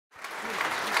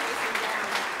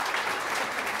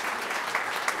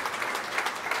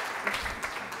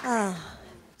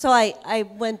So I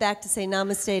went back to say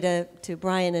namaste to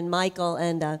Brian and Michael,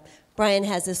 and Brian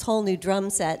has this whole new drum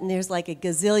set, and there's like a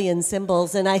gazillion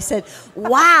cymbals. And I said,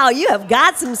 wow, you have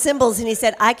got some cymbals. And he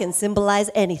said, I can symbolize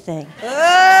anything.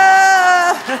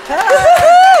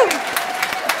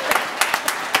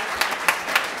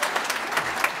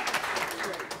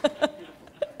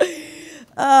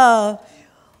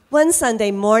 One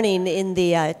Sunday morning in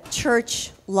the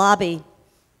church lobby,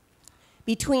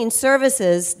 between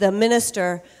services, the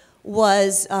minister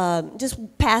was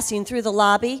just passing through the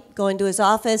lobby, going to his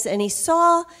office, and he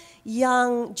saw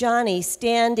young Johnny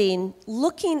standing,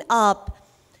 looking up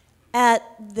at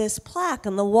this plaque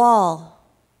on the wall.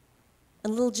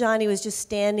 And little Johnny was just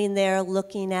standing there,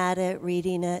 looking at it,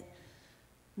 reading it.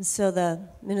 And so the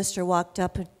minister walked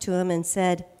up to him and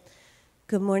said,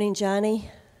 "Good morning, Johnny."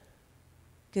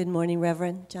 "Good morning,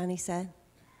 Reverend," Johnny said.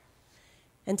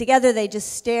 And together they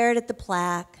just stared at the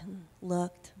plaque and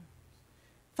looked.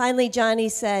 Finally, Johnny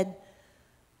said,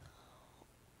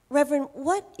 "Reverend,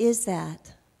 what is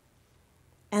that?"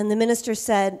 And the minister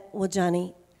said, "Well,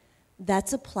 Johnny,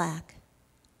 that's a plaque.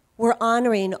 We're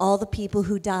honoring all the people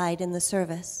who died in the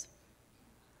service."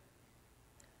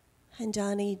 And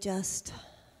Johnny just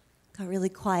got really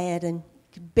quiet and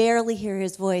could barely hear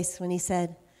his voice when he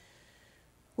said,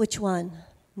 "Which one,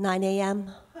 9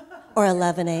 a.m. or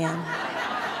 11 a.m.?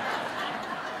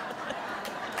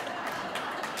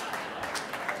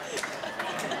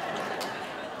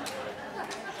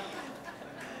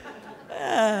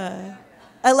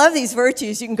 I love these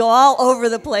virtues. You can go all over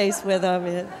the place with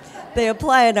them. They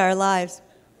apply in our lives.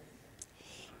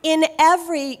 In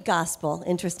every gospel,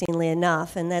 interestingly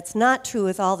enough, and that's not true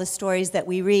with all the stories that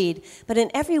we read, but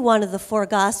in every one of the four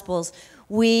gospels,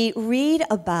 we read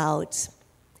about,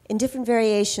 in different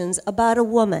variations, about a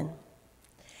woman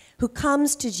who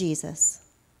comes to Jesus,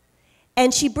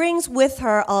 and she brings with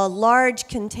her a large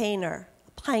container,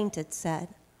 a pint, it said,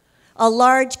 a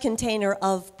large container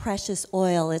of precious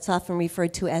oil. It's often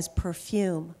referred to as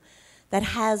perfume, that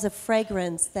has a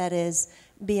fragrance that is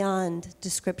beyond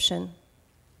description.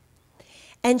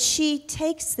 And she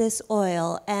takes this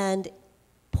oil and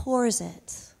pours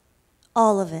it,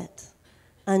 all of it,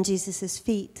 on Jesus'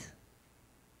 feet.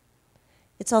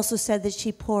 It's also said that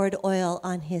she poured oil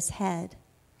on his head.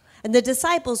 And the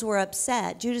disciples were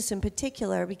upset, Judas in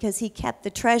particular, because he kept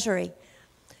the treasury.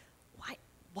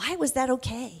 Why was that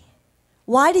okay?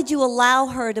 Why did you allow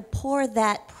her to pour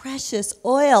that precious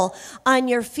oil on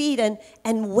your feet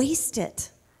and waste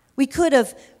it? We could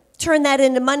have turned that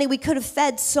into money. We could have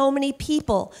fed so many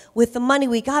people with the money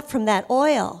we got from that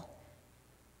oil.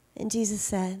 And Jesus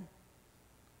said,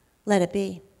 "Let it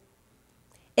be."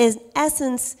 In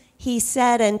essence, he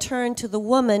said and turned to the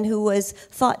woman who was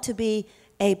thought to be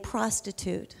a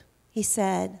prostitute. He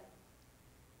said,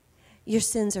 "Your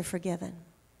sins are forgiven."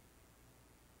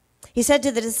 He said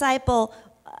to the disciple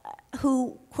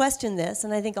who questioned this,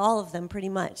 and I think all of them pretty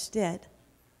much did,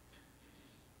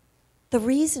 the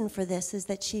reason for this is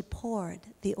that she poured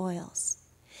the oils.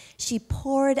 She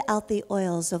poured out the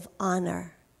oils of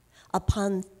honor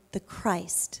upon the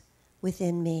Christ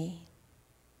within me.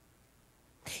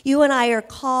 You and I are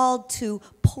called to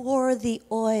pour the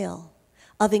oil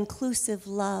of inclusive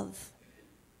love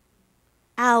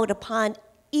out upon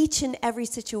each and every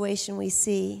situation we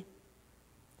see.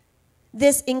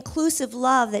 This inclusive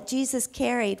love that Jesus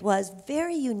carried was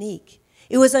very unique.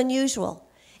 It was unusual.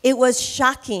 It was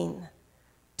shocking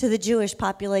to the Jewish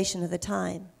population of the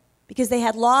time because they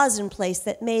had laws in place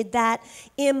that made that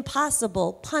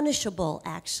impossible, punishable,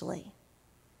 actually.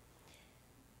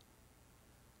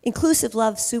 Inclusive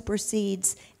love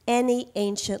supersedes any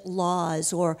ancient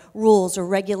laws or rules or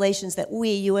regulations that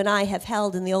you and I have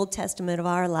held in the Old Testament of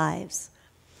our lives.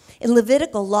 In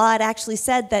Levitical law, it actually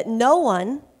said that no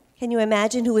one, can you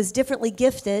imagine, who was differently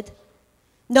gifted,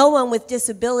 no one with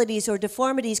disabilities or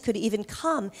deformities could even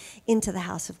come into the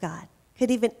house of God,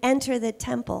 could even enter the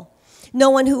temple.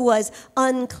 No one who was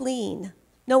unclean,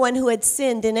 no one who had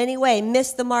sinned in any way,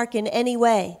 missed the mark in any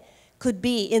way, could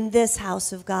be in this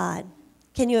house of God.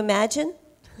 Can you imagine?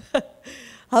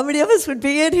 How many of us would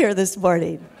be in here this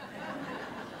morning?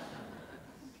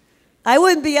 I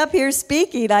wouldn't be up here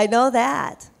speaking, I know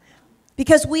that.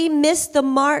 Because we miss the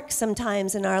mark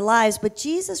sometimes in our lives, but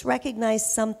Jesus recognized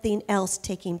something else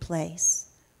taking place.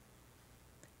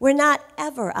 We're not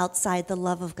ever outside the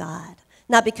love of God,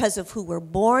 not because of who we're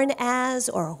born as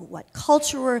or what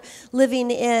culture we're living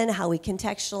in, how we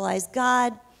contextualize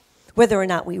God, whether or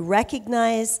not we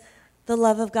recognize the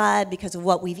love of God because of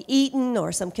what we've eaten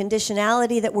or some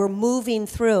conditionality that we're moving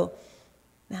through.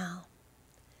 Now,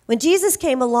 when Jesus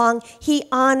came along, he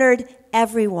honored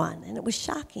everyone, and it was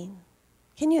shocking.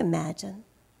 Can you imagine?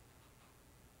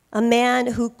 A man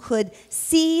who could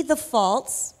see the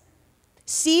faults,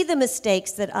 see the mistakes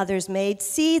that others made,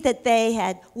 see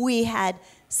that we had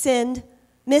sinned,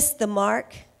 missed the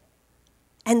mark,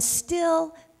 and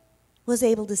still was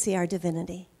able to see our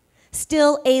divinity,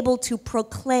 still able to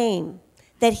proclaim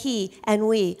that he and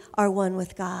we are one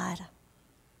with God.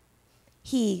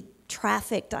 He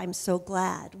trafficked, I'm so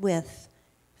glad, with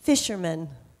fishermen,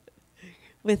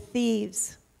 with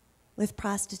thieves, with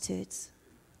prostitutes,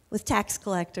 with tax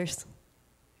collectors,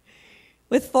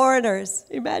 with foreigners.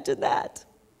 Imagine that.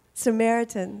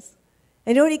 Samaritans.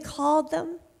 And you know what he called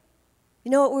them?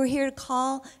 You know what we're here to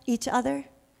call each other?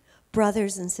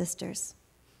 Brothers and sisters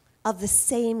of the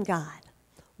same God,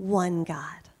 one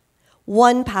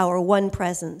power, one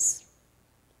presence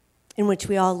in which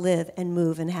we all live and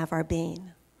move and have our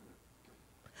being.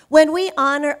 When we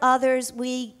honor others,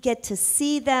 we get to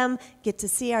see them, get to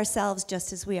see ourselves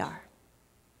just as we are.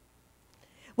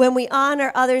 When we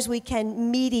honor others, we can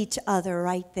meet each other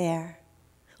right there.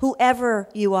 Whoever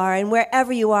you are and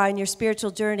wherever you are in your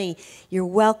spiritual journey, you're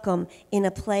welcome in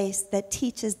a place that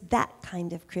teaches that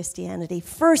kind of Christianity,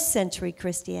 first century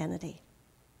Christianity,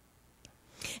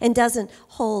 and doesn't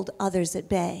hold others at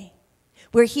bay.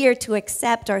 We're here to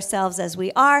accept ourselves as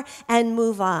we are and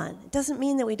move on. It doesn't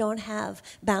mean that we don't have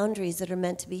boundaries that are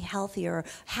meant to be healthy or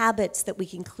habits that we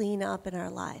can clean up in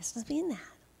our lives. It doesn't mean that.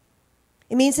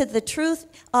 It means that the truth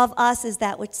of us is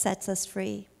that which sets us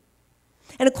free.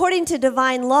 And according to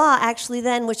divine law, actually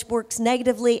then, which works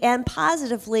negatively and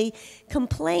positively,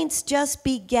 complaints just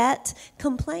beget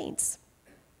complaints.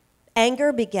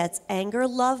 Anger begets anger,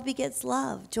 love begets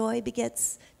love, joy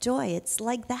begets joy. It's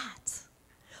like that.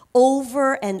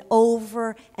 Over and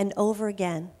over and over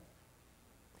again.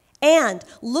 And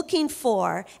looking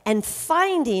for and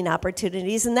finding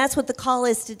opportunities, and that's what the call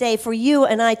is today, for you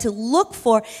and I to look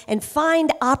for and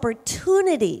find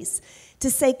opportunities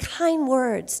to say kind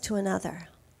words to another.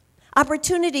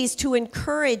 Opportunities to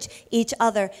encourage each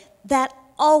other. That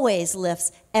always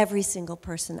lifts every single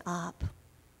person up.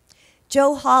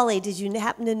 Joe Hawley, did you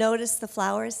happen to notice the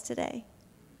flowers today?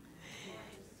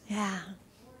 Yeah.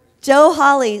 Joe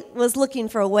Hawley was looking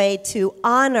for a way to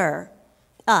honor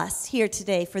us here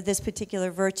today for this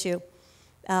particular virtue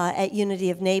at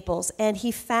Unity of Naples, and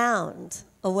he found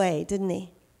a way, didn't he?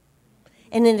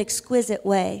 In an exquisite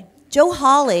way. Joe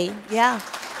Hawley, yeah.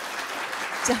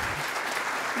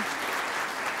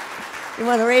 You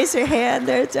want to raise your hand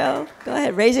there, Joe? Go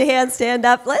ahead, raise your hand, stand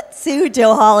up. Let's see who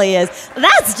Joe Hawley is.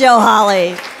 That's Joe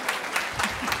Hawley.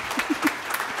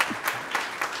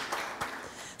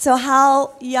 So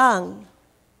how young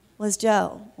was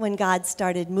Joe when God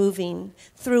started moving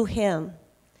through him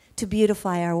to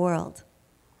beautify our world?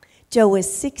 Joe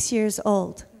was 6 years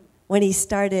old when he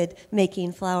started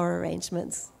making flower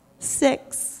arrangements.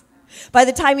 6. By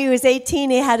the time he was 18,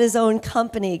 he had his own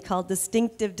company called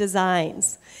Distinctive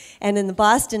Designs. And in the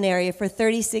Boston area for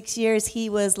 36 years, he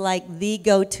was like the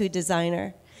go-to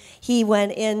designer. He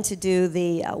went in to do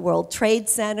the World Trade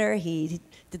Center. He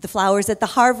did the flowers at the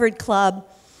Harvard Club.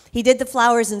 He did the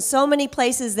flowers in so many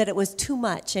places that it was too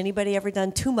much. Anybody ever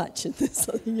done too much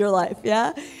in your life,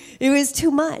 yeah? It was too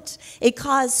much. It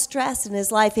caused stress in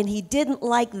his life, and he didn't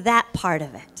like that part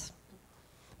of it.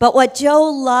 But what Joe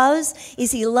loves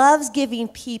is he loves giving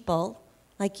people,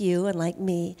 like you and like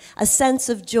me, a sense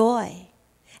of joy.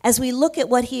 As we look at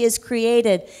what he has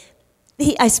created,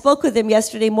 I spoke with him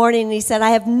yesterday morning, and he said, I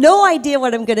have no idea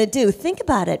what I'm going to do. Think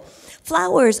about it.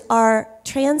 Flowers are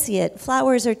transient.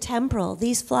 Flowers are temporal.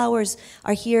 These flowers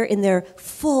are here in their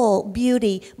full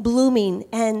beauty, blooming,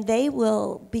 and they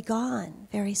will be gone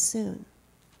very soon.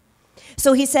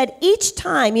 So he said, each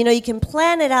time, you can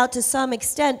plan it out to some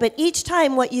extent, but each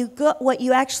time what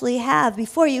you actually have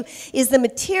before you is the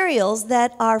materials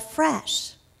that are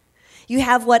fresh. You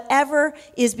have whatever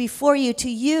is before you to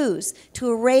use,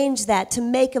 to arrange that, to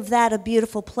make of that a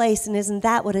beautiful place. And isn't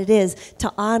that what it is,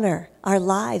 to honor our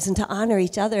lives and to honor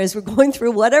each other as we're going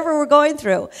through whatever we're going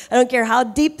through? I don't care how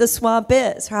deep the swamp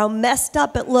is or how messed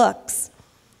up it looks.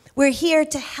 We're here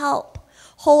to help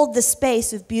hold the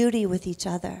space of beauty with each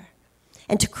other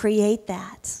and to create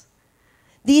that.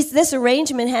 This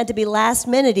arrangement had to be last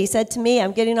minute. He said to me,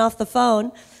 I'm getting off the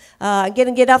phone. I'm going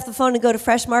to get off the phone and go to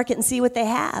Fresh Market and see what they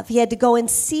have. He had to go and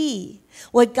see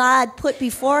what God put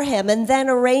before him and then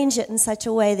arrange it in such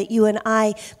a way that you and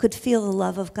I could feel the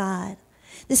love of God.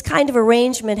 This kind of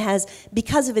arrangement has,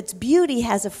 because of its beauty,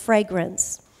 has a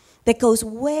fragrance that goes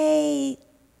way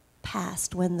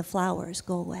past when the flowers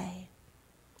go away.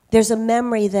 There's a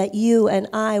memory that you and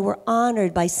I were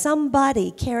honored by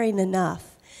somebody caring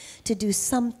enough to do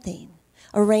something,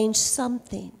 arrange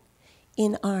something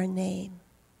in our name.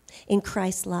 in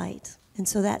Christ's light. And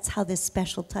so that's how this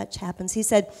special touch happens. He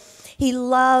said he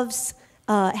loves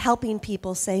helping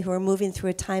people, say, who are moving through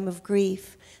a time of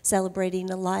grief, celebrating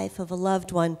the life of a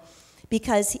loved one,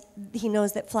 because he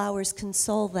knows that flowers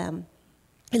console them.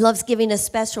 He loves giving a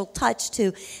special touch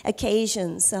to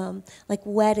occasions like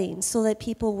weddings so that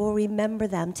people will remember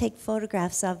them, take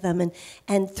photographs of them,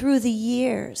 and through the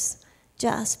years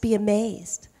just be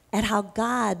amazed at how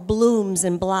God blooms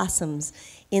and blossoms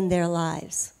in their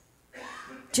lives.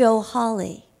 Joe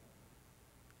Hawley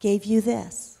gave you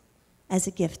this as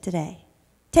a gift today.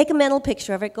 Take a mental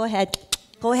picture of it. Go ahead.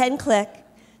 Go ahead and click.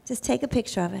 Just take a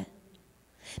picture of it.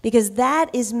 Because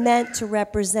that is meant to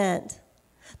represent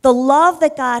the love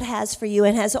that God has for you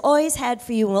and has always had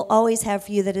for you and will always have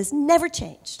for you, that has never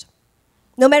changed.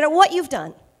 No matter what you've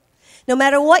done, no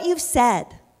matter what you've said,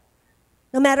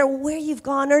 no matter where you've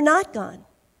gone or not gone,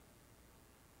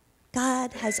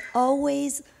 God has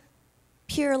always,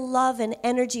 pure love and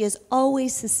energy has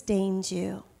always sustained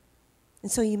you. And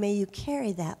so may you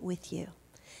carry that with you.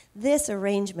 This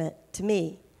arrangement, to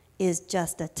me, is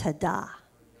just a ta-da.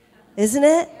 Isn't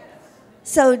it?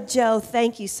 So, Joe,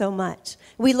 thank you so much.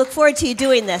 We look forward to you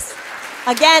doing this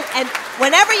again and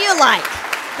whenever you like.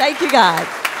 Thank you, God.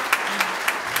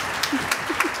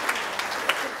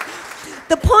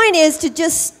 The point is to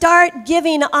just start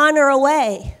giving honor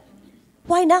away.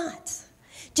 Why not?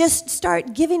 Just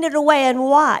start giving it away and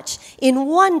watch in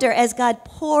wonder as God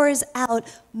pours out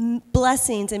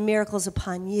blessings and miracles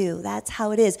upon you. That's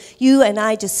how it is. You and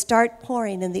I just start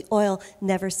pouring and the oil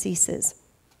never ceases.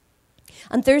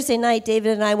 On Thursday night,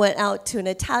 David and I went out to an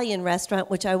Italian restaurant,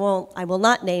 which I will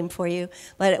not name for you,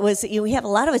 but it was, we have a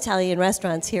lot of Italian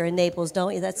restaurants here in Naples, don't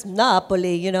we? That's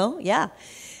Napoli, yeah.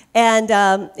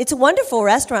 And it's a wonderful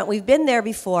restaurant. We've been there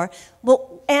before.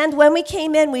 Well, and when we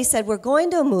came in, we said, we're going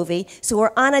to a movie, so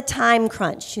we're on a time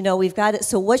crunch. We've got it.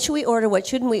 So what should we order? What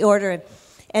shouldn't we order?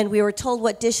 And we were told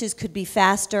what dishes could be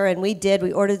faster, and we did.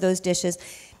 We ordered those dishes.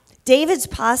 David's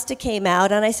pasta came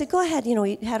out, and I said, go ahead.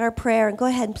 We had our prayer, and go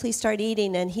ahead and please start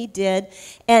eating. And he did.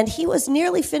 And he was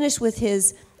nearly finished with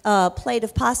his plate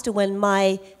of pasta when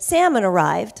my salmon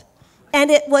arrived, and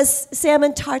it was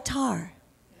salmon tartare.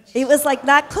 It was like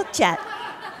not cooked yet.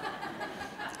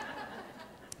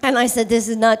 And I said, this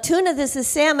is not tuna, this is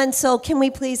salmon, so can we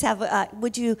please have,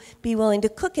 would you be willing to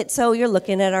cook it? So you're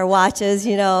looking at our watches,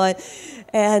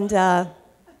 and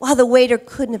wow, the waiter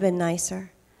couldn't have been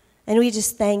nicer. And we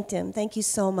just thanked him. Thank you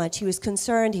so much. He was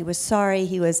concerned, he was sorry,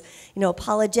 he was,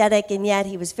 apologetic, and yet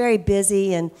he was very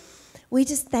busy, and we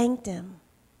just thanked him.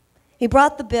 He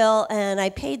brought the bill, and I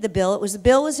paid the bill. The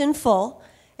bill was in full.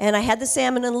 And I had the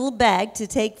salmon in a little bag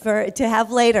to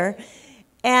have later.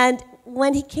 And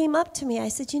when he came up to me, I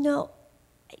said,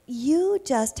 you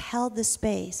just held the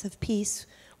space of peace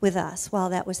with us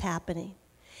while that was happening.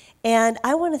 And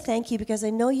I want to thank you because I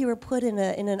know you were put in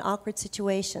an awkward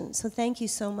situation. So thank you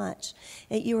so much.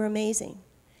 You were amazing.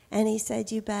 And he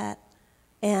said, you bet.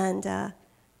 And I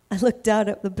looked down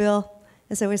at the bill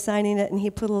as I was signing it, and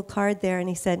he put a little card there, and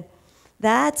he said,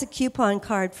 that's a coupon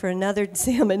card for another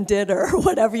salmon dinner or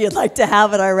whatever you'd like to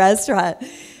have at our restaurant. I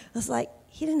was like,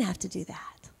 he didn't have to do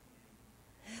that.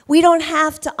 We don't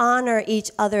have to honor each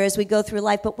other as we go through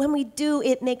life, but when we do,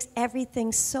 it makes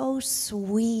everything so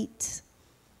sweet.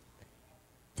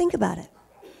 Think about it.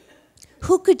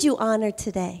 Who could you honor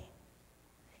today?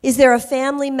 Is there a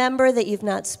family member that you've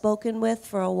not spoken with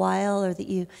for a while or that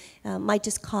you might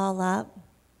just call up?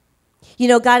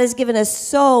 God has given us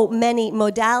so many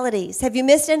modalities. Have you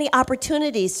missed any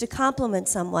opportunities to compliment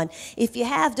someone? If you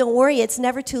have, don't worry, it's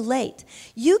never too late.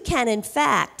 You can, in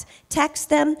fact, text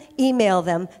them, email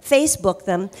them, Facebook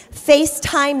them,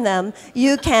 FaceTime them.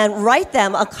 You can write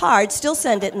them a card, still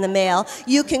send it in the mail.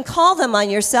 You can call them on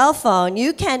your cell phone.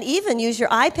 You can even use your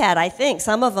iPad, I think,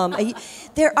 some of them.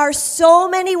 There are so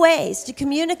many ways to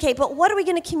communicate, but what are we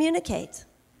going to communicate?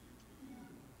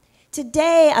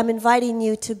 Today, I'm inviting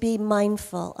you to be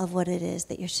mindful of what it is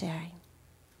that you're sharing.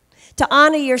 To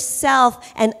honor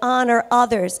yourself and honor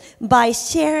others by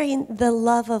sharing the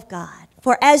love of God.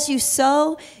 For as you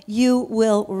sow, you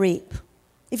will reap.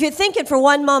 If you're thinking for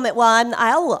one moment,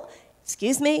 I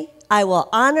will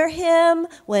honor him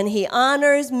when he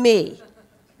honors me,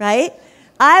 right?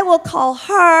 I will call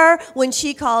her when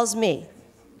she calls me,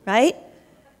 right?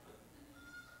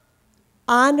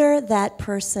 Honor that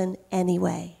person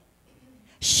anyway.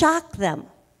 Shock them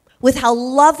with how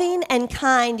loving and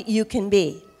kind you can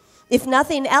be. If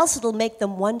nothing else, it'll make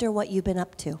them wonder what you've been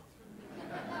up to.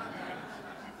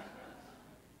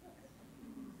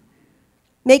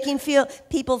 Making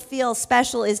people feel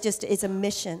special is a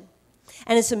mission.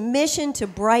 And it's a mission to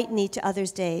brighten each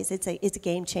other's days. It's a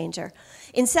game changer.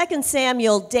 In 2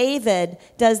 Samuel, David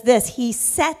does this. He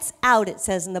sets out, it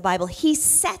says in the Bible, he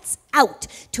sets out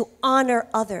to honor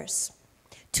others,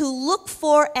 to look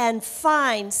for and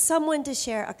find someone to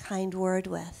share a kind word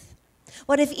with.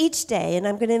 What if each day, and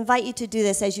I'm going to invite you to do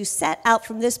this as you set out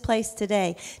from this place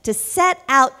today, to set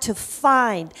out to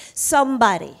find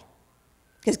somebody,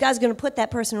 because God's going to put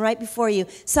that person right before you,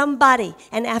 somebody,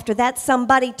 and after that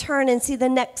somebody, turn and see the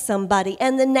next somebody,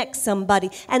 and the next somebody,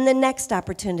 and the next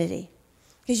opportunity,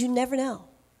 because you never know.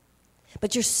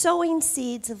 But you're sowing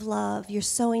seeds of love, you're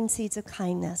sowing seeds of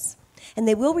kindness, and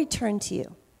they will return to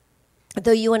you,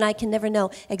 though you and I can never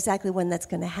know exactly when that's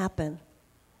going to happen.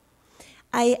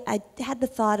 I had the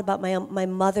thought about my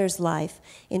mother's life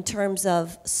in terms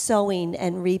of sowing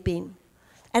and reaping.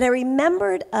 And I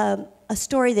remembered a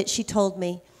story that she told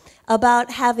me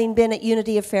about having been at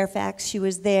Unity of Fairfax. She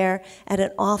was there at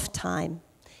an off time.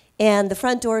 And the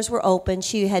front doors were open.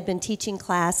 She had been teaching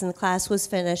class, and the class was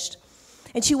finished.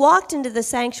 And she walked into the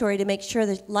sanctuary to make sure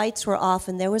the lights were off,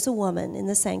 and there was a woman in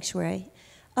the sanctuary,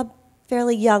 a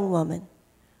fairly young woman,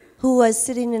 who was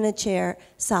sitting in a chair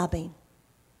sobbing.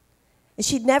 And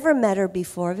she'd never met her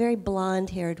before, a very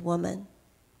blonde-haired woman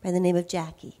by the name of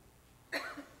Jackie.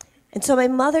 And so my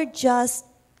mother just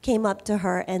came up to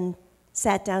her and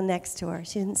sat down next to her.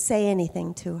 She didn't say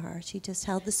anything to her. She just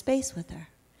held the space with her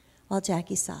while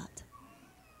Jackie sobbed.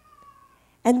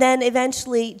 And then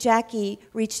eventually Jackie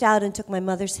reached out and took my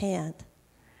mother's hand.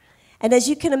 And as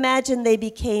you can imagine, they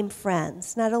became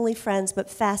friends. Not only friends, but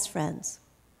fast friends.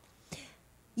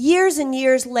 Years and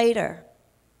years later,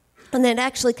 and they'd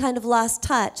actually kind of lost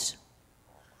touch.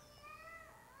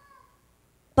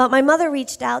 But my mother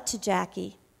reached out to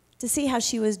Jackie to see how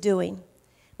she was doing.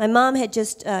 My mom had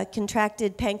just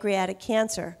contracted pancreatic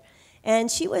cancer,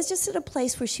 and she was just at a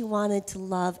place where she wanted to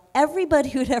love everybody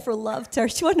who'd ever loved her.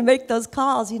 She wanted to make those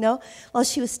calls, while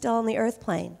she was still on the earth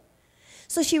plane.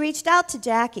 So she reached out to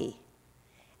Jackie,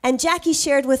 and Jackie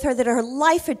shared with her that her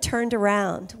life had turned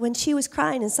around. When she was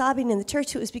crying and sobbing in the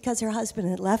church, it was because her husband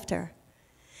had left her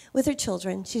with her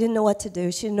children. She didn't know what to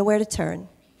do. She didn't know where to turn.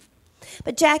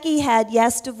 But Jackie had,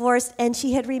 yes, divorced, and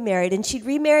she had remarried. And she'd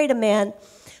remarried a man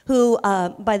who,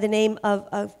 by the name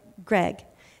of Greg,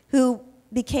 who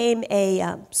became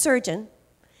a surgeon.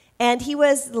 And he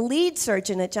was the lead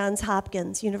surgeon at Johns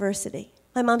Hopkins University.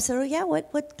 My mom said, oh, yeah,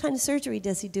 what kind of surgery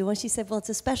does he do? And she said, well, it's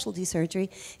a specialty surgery.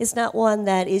 It's not one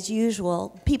that is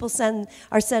usual. People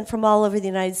are sent from all over the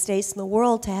United States and the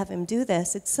world to have him do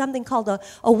this. It's something called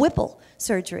a Whipple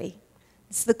surgery.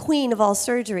 It's the queen of all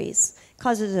surgeries. It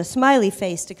causes a smiley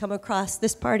face to come across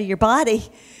this part of your body.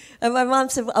 And my mom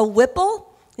said, a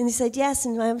Whipple? And he said, yes.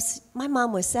 And my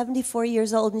mom was 74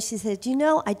 years old, and she said,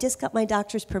 I just got my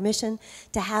doctor's permission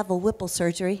to have a Whipple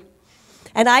surgery.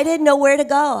 And I didn't know where to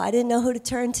go. I didn't know who to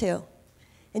turn to.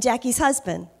 And Jackie's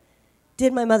husband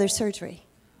did my mother's surgery.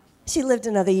 She lived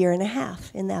another year and a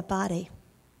half in that body.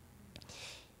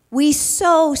 We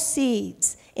sow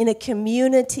seeds in a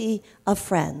community of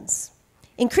friends.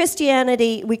 In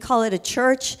Christianity, we call it a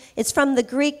church. It's from the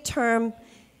Greek term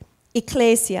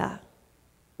ekklesia,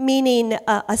 meaning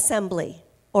assembly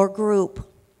or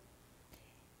group.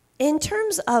 In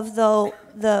terms of, though,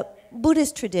 the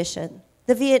Buddhist tradition,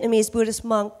 the Vietnamese Buddhist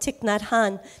monk Thich Nhat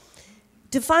Hanh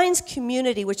defines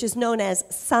community, which is known as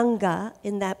Sangha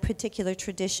in that particular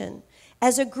tradition,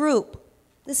 as a group.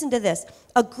 Listen to this.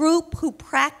 A group who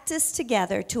practice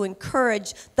together to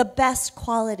encourage the best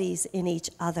qualities in each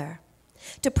other.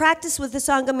 To practice with the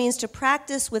Sangha means to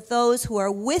practice with those who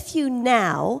are with you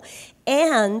now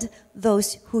and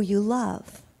those who you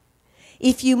love.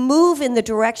 If you move in the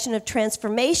direction of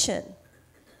transformation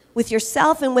with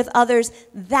yourself and with others,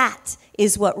 that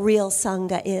is what real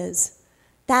Sangha is.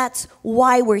 That's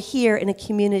why we're here in a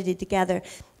community together.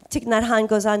 Thich Nhat Hanh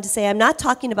goes on to say, I'm not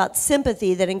talking about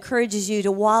sympathy that encourages you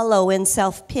to wallow in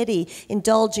self-pity,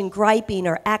 indulge in griping,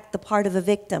 or act the part of a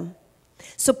victim.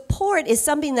 Support is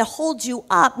something that holds you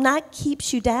up, not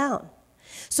keeps you down.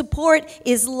 Support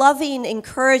is loving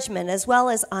encouragement as well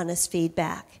as honest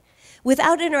feedback.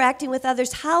 Without interacting with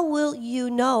others, how will you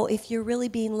know if you're really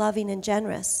being loving and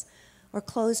generous or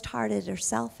closed-hearted or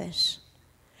selfish?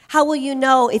 How will you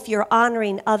know if you're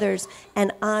honoring others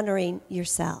and honoring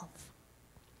yourself?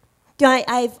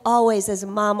 I've always, as a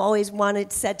mom, always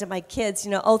said to my kids,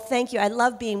 oh, thank you. I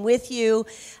love being with you.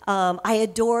 I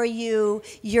adore you.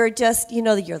 You're just,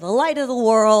 you're the light of the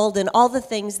world, and all the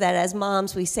things that as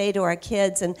moms we say to our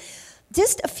kids. And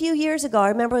just a few years ago, I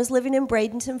remember I was living in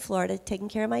Bradenton, Florida, taking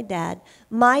care of my dad.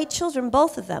 My children,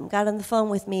 both of them, got on the phone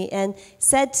with me and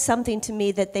said something to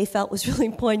me that they felt was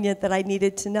really poignant that I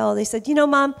needed to know. They said,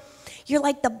 Mom, You're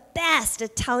like the best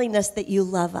at telling us that you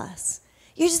love us.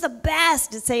 You're just the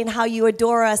best at saying how you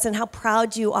adore us and how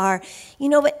proud you are. You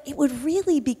know, but it would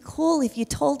really be cool if you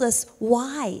told us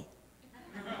why.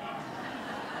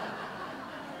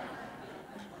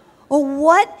 Or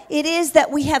what it is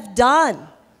that we have done.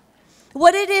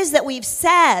 What it is that we've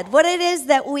said. What it is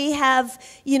that we have,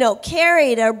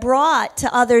 carried or brought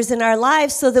to others in our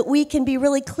lives so that we can be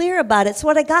really clear about it. So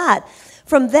what I got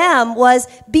from them was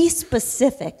be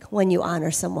specific when you honor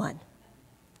someone.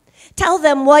 Tell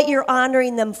them what you're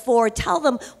honoring them for. Tell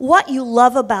them what you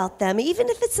love about them. Even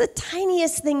if it's the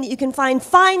tiniest thing that you can find,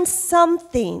 find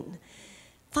something.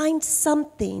 Find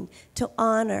something to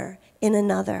honor in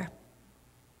another.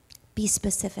 Be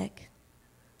specific.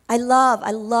 I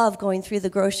love going through the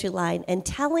grocery line and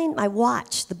telling, I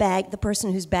watch the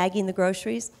person who's bagging the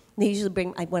groceries. They usually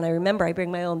bring, when I remember, I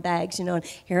bring my own bags, and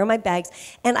here are my bags.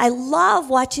 And I love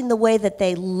watching the way that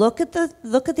they look at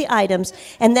the items,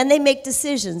 and then they make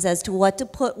decisions as to what to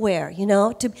put where,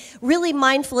 to really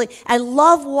mindfully. I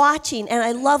love watching, and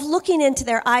I love looking into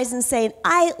their eyes and saying,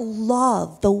 I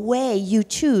love the way you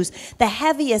choose the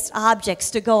heaviest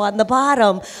objects to go on the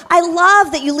bottom. I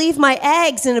love that you leave my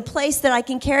eggs in a place that I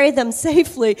can carry them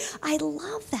safely. I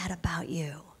love that about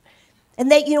you.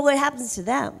 And they, what happens to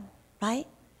them, right?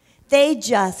 They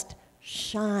just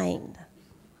shine.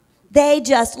 They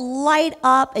just light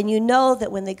up, and you know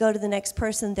that when they go to the next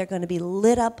person, they're going to be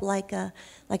lit up like a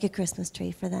Christmas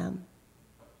tree for them.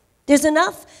 There's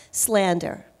enough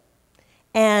slander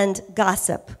and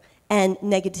gossip and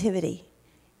negativity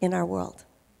in our world.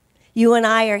 You and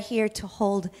I are here to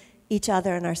hold each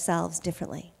other and ourselves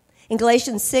differently. In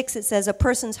Galatians 6, it says, a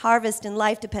person's harvest in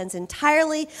life depends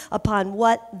entirely upon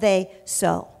what they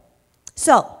sow.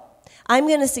 So, I'm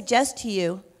going to suggest to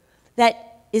you that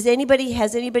has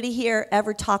anybody here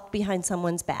ever talked behind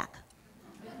someone's back?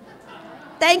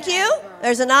 Thank you.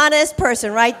 There's an honest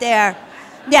person right there.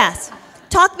 Yes.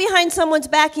 Talk behind someone's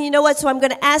back, and you know what? So I'm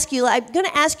going to ask you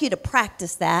to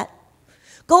practice that.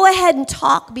 Go ahead and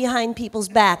talk behind people's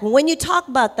back. And when you talk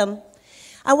about them,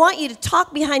 I want you to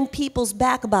talk behind people's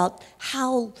back about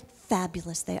how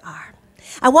fabulous they are.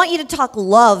 I want you to talk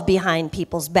love behind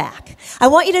people's back. I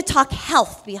want you to talk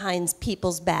health behind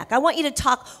people's back. I want you to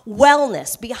talk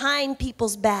wellness behind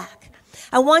people's back.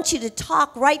 I want you to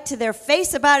talk right to their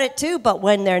face about it too, but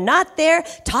when they're not there,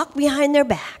 talk behind their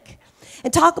back.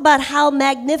 And talk about how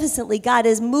magnificently God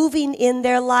is moving in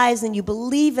their lives and you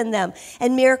believe in them,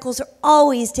 and miracles are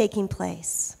always taking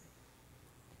place.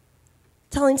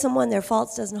 Telling someone their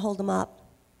faults doesn't hold them up.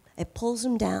 It pulls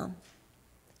them down.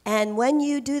 And when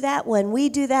you do that, when we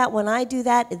do that, when I do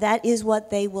that, that is what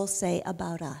they will say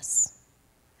about us.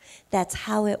 That's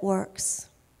how it works.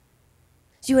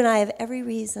 You and I have every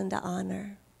reason to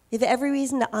honor. You have every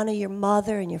reason to honor your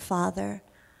mother and your father,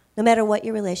 no matter what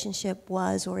your relationship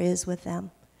was or is with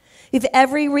them. You have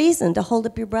every reason to hold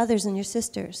up your brothers and your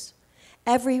sisters.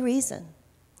 Every reason,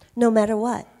 no matter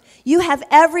what. You have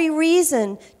every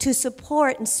reason to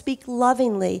support and speak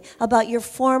lovingly about your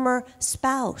former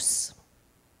spouse.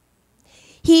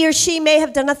 He or she may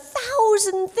have done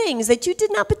 1,000 things that you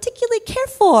did not particularly care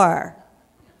for.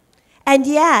 And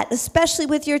yet, especially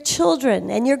with your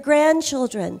children and your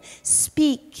grandchildren,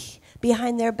 speak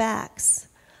behind their backs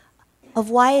of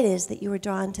why it is that you were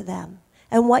drawn to them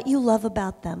and what you love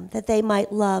about them, that they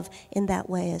might love in that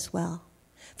way as well.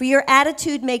 For your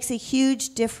attitude makes a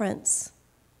huge difference.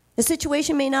 The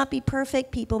situation may not be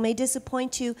perfect, people may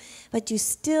disappoint you, but you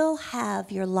still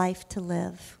have your life to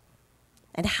live.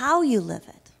 And how you live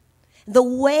it, the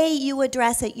way you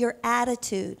address it, your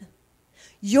attitude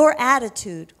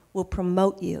will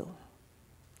promote you.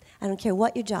 I don't care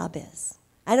what your job is.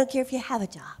 I don't care if you have a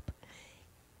job.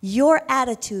 Your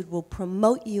attitude will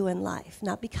promote you in life,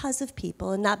 not because of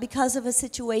people and not because of a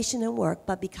situation in work,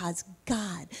 but because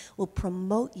God will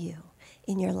promote you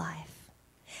in your life.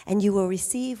 And you will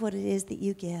receive what it is that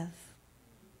you give.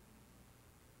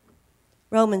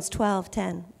 Romans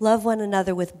 12:10, love one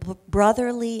another with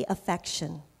brotherly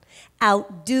affection.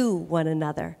 Outdo one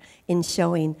another in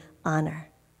showing honor.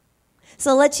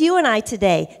 So let's you and I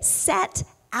today set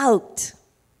out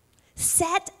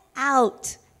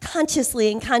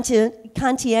consciously and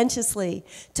conscientiously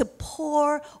to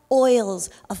pour oils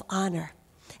of honor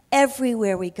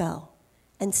everywhere we go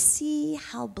and see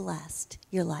how blessed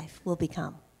your life will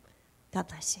become. God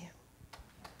bless you.